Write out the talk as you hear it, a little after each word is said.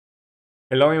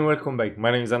Hello and welcome back. My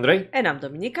name is Andrei, And I'm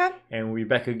Dominika. and we're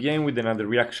back again with another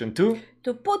reaction to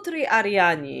Putri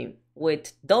Ariani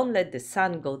with Don't Let the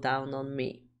Sun Go Down on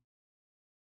Me.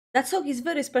 That song is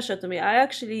very special to me.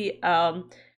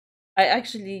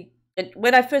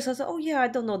 When I first I said, oh yeah, I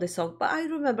don't know the song, but I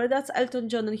remember that's Elton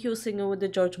John and he was singing with the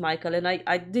George Michael, and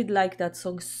I did like that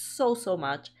song so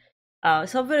much.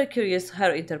 So I'm very curious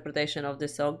her interpretation of the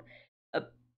song. Uh,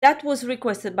 that was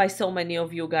requested by so many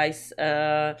of you guys.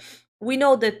 We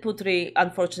know that Putri,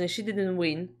 unfortunately, she didn't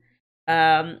win,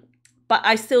 um, but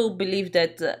I still believe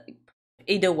that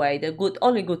either way, the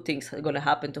only good things are gonna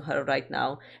happen to her right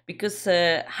now, because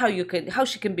how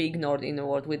she can be ignored in the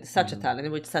world with such a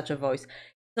talent, with such a voice.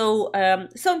 So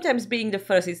sometimes being the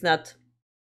first is not,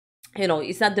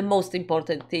 it's not the most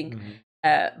important thing.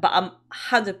 But I'm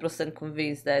 100%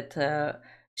 convinced that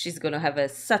she's gonna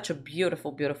have such a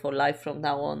beautiful life from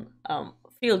now on,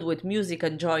 filled with music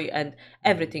and joy and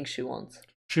everything she wants.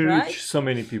 she Right? reached so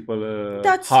many people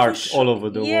That's for hearts sure. all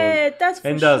over the Yeah, world. that's for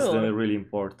And that's sure. really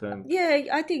important. Yeah,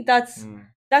 I think that's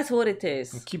what it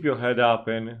is. Keep your head up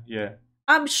and yeah.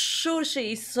 I'm sure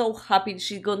she is so happy.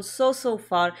 She's gone so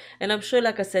far, and I'm sure,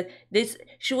 like I said,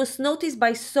 she was noticed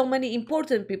by so many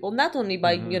important people, not only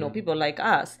by people like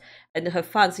us and her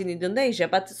fans in Indonesia,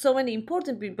 but so many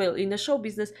important people in the show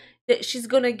business, that she's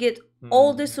gonna get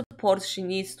all the support she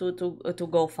needs to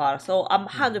go far. So I'm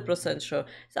 100% sure.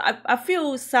 So I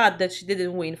feel sad that she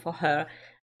didn't win for her,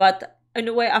 but in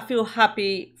a way I feel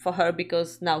happy for her,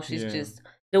 because now she's just,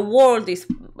 the world is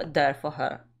there for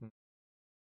her.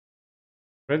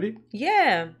 Ready?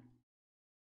 Yeah.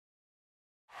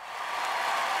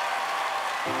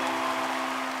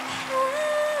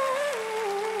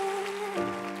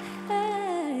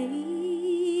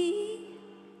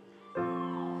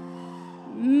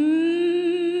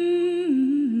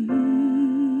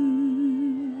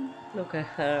 Look at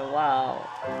her, wow.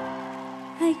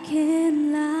 I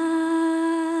can't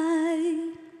lie,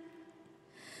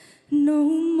 no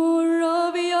more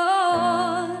of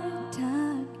your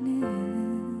darkness.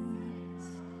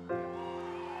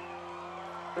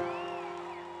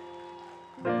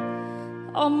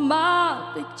 All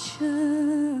my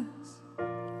pictures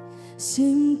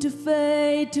seem to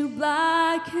fade to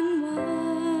black and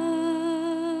white.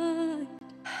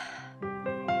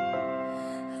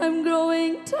 I'm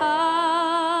growing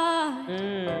tired,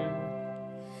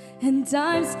 and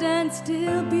time stands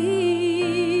still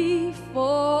before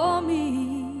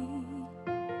me.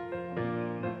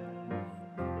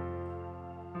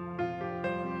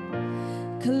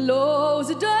 Close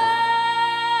the door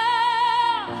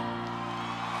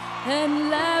and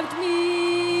left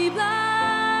me blinded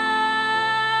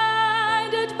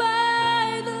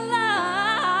by the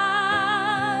light.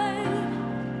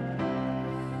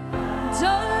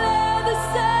 Don't let the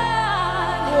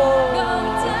sun go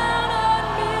down on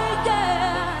me,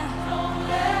 yeah. Don't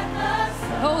let the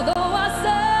sun. Although I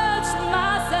searched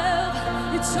myself,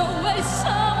 it's always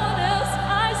someone else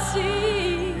I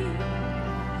see.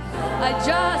 I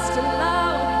just allow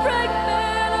a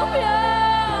fragment of your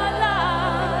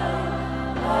life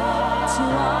to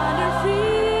wander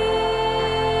free,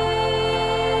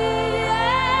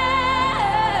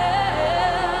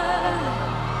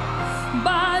 yeah.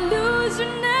 By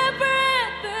losing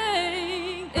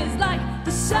everything, it's like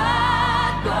the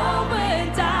sun going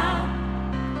down,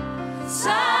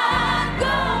 sun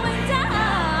going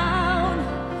down,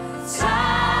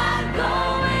 sun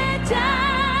going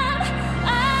down.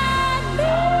 I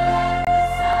know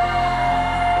the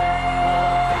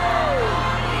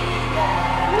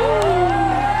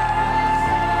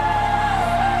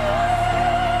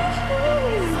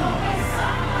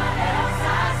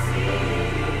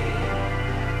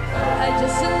I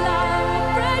just allow a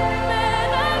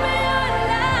fragment of your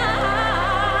life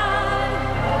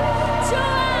to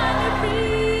wander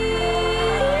free.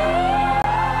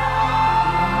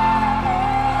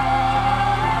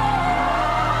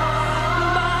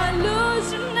 By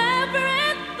losing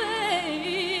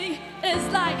everything, it's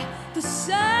like the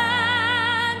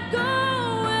sun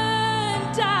going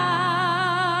down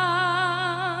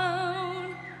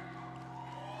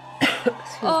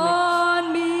Excuse me.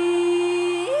 on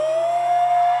me.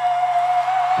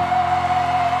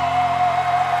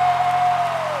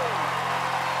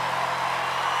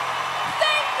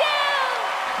 Thank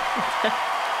you.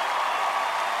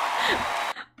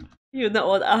 You know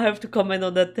what? I have to comment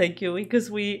on that. Thank you,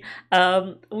 because we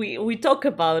talk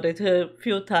about it a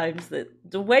few times, that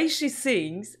the way she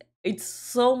sings, it's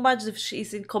so much that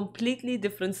she's in completely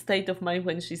different state of mind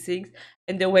when she sings,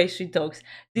 and the way she talks.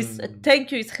 This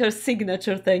thank you is her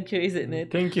signature thank you, isn't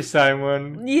it? Thank you,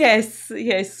 Simon. Yes,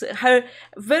 yes. Her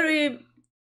very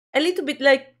a little bit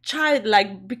like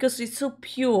childlike because it's so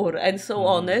pure and so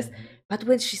honest. But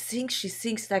when she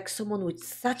sings like someone with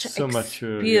such So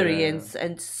mature, experience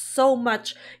and so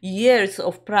much years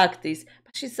of practice.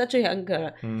 But she's such a young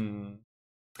girl.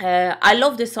 I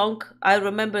love the song. I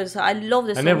remember. I love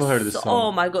the song. I never heard the song.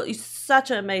 Oh my god, it's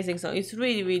such an amazing song. It's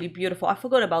really, really beautiful. I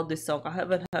forgot about this song. I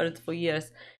haven't heard it for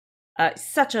years. It's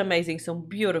such an amazing song.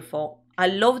 Beautiful. I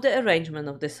love the arrangement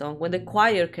of the song. When the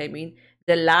choir came in,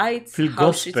 the lights, Feel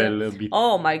how she gospel sang. a bit.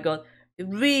 Oh my god,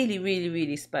 really, really,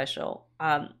 really special.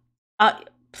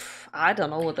 I don't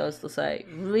know what else to say.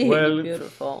 Really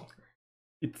beautiful.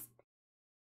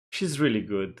 She's really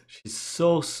good. She's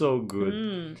so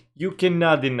good. You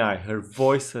cannot deny her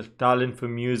voice, her talent for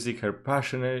music, her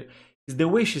passion. It's the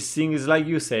way she sings. Like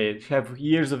you said, she have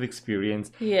years of experience.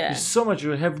 Yeah. There's so much.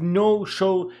 You have no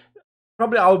show.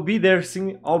 Probably I'll be there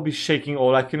singing. I'll be shaking,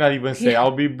 or I cannot even say.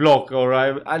 I'll be blocked, or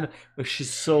but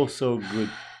she's so good.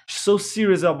 She's so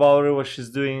serious about her, what she's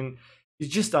doing.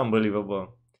 It's just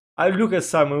unbelievable. I look at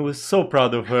Simon who was so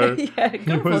proud of her. Yeah,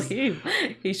 good for him.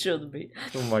 He should be.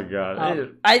 Oh my god.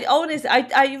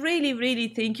 I really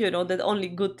think, that only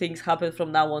good things happen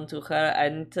from now on to her,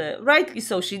 and rightly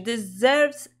so. She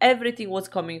deserves everything what's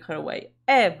coming her way.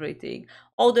 Everything.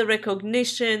 All the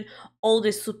recognition, all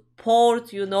the support,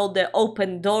 the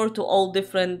open door to all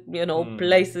different,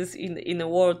 places in the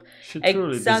world. She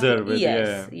truly deserves it.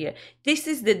 Yes, yeah. This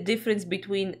is the difference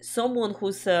between someone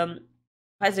who's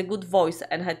has a good voice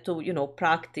and had to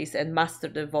practice and master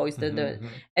the voice, and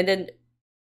then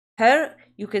her,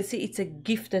 you can see it's a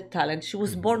gifted talent. She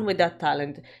was born with that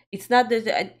talent. It's not that,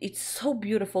 and it's so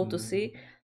beautiful to see.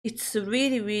 It's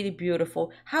really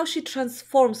beautiful how she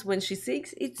transforms when she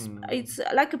sings. It's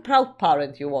like a proud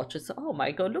parent. You watch it, so oh my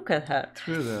god, look at her.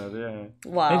 True that,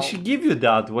 yeah. Wow. And she give you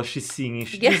that what she's singing.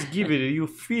 She just give it. You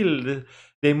feel the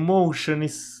emotion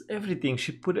is everything.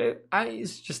 She put it.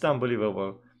 It's just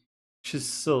unbelievable. She's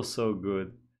so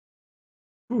good.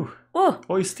 Oh,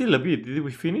 it's still a bit. Did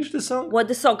we finish the song? Well,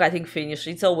 the song I think finished.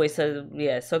 It's always song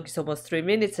is almost 3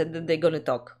 minutes, and then they're gonna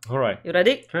talk. All right. You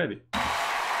ready? Ready.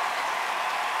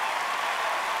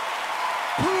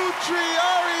 Putri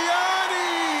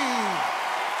Ariani!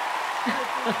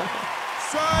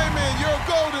 Simon, your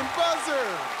golden buzzer!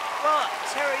 Well,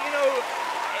 Terry,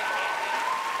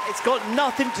 it's got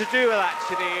nothing to do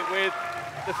actually with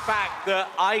the fact that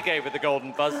I gave her the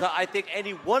golden buzzer. I think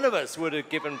any one of us would have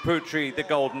given Putri the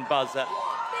golden buzzer.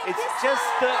 It's just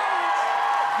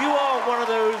that you are one of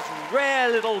those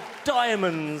rare little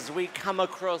diamonds we come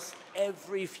across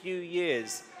every few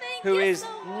years who is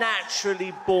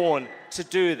naturally born to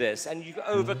do this. And you've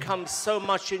overcome so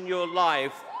much in your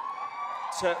life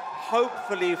to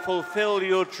hopefully fulfill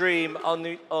your dream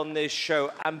on this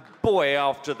show. And boy,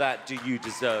 after that, do you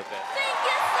deserve it. Thank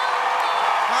you so much.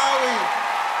 Howie,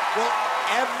 well,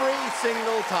 every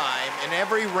single time, in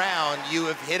every round, you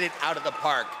have hit it out of the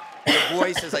park. Your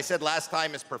voice, as I said last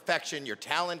time, is perfection. Your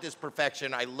talent is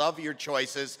perfection. I love your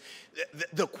choices.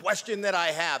 The question that I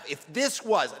have, if this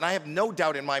was, and I have no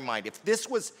doubt in my mind, if this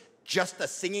was just a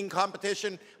singing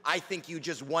competition, I think you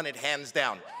just won it hands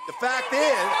down. The fact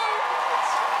is,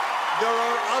 there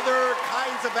are other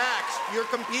kinds of acts. You're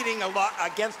competing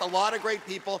against a lot of great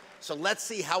people, so let's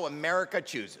see how America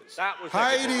chooses. That was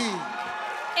Heidi!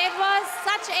 It was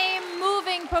such a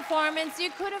moving performance.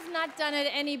 You could have not done it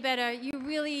any better. You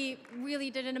really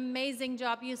did an amazing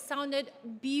job. You sounded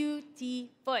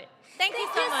beautiful. Thank you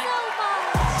so much.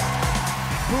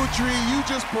 Putri, you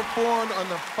just performed on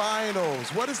the finals.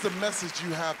 What is the message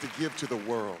you have to give to the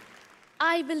world?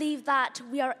 I believe that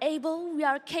we are able, we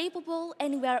are capable,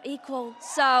 and we are equal.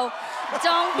 So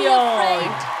don't be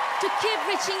afraid to keep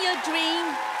reaching your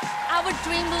dream. Our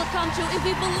dream will come true if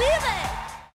we believe it.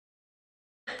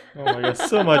 Oh my god,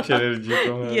 so much energy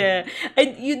from her. Yeah,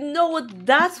 and you know what?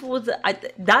 That's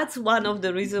one of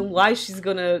the reasons why she's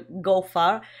gonna go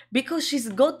far, because she's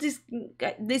got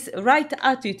this right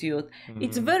attitude.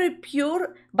 It's very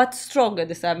pure but strong at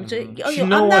the same time. She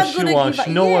knows what she wants.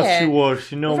 She knows what she wants.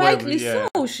 She knows rightly so.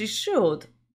 She should.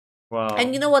 Wow.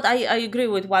 And you know what? I agree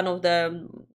with one of the,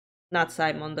 not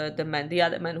Simon, the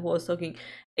other man who was talking.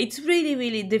 It's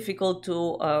really difficult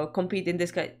to compete in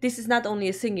this kind. This is not only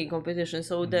a singing competition.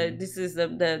 So this is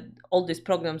all these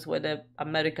programs where the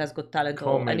America's Got Talent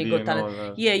or Any Got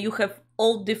Talent. Yeah, you have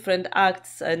all different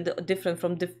acts and different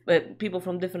from people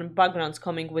from different backgrounds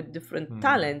coming with different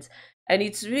talents, and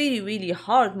it's really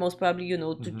hard, most probably,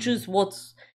 to choose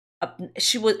what's.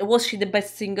 Was she the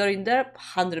best singer in there?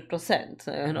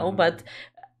 100%, but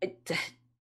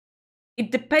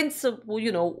it depends on,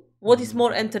 what is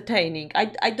more entertaining.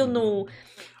 I don't know.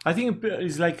 I think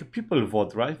it's like people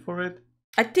vote, right, for it?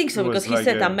 I think so, It was because he like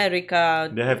said a-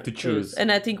 America. they have to choose.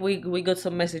 And I think we got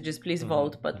some messages, please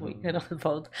vote, but we cannot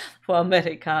vote for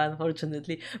America,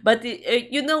 unfortunately. But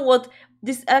you know what?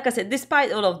 This, like I said,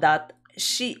 despite all of that,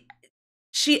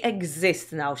 she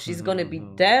exists now. She's gonna be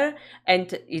there, and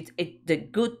the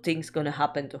good things gonna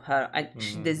happen to her, and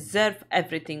she deserves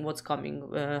everything what's coming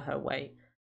her way.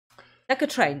 Like a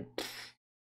train.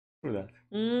 True that.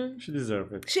 Mm, She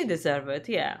deserves it. she deserves it,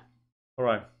 yeah. All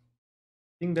right.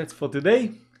 I think that's for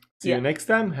today. See Yeah. you next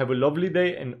time. Have a lovely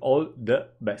day and all the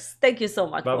best. Thank you so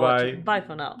much for Bye-bye. watching. Bye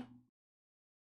for now.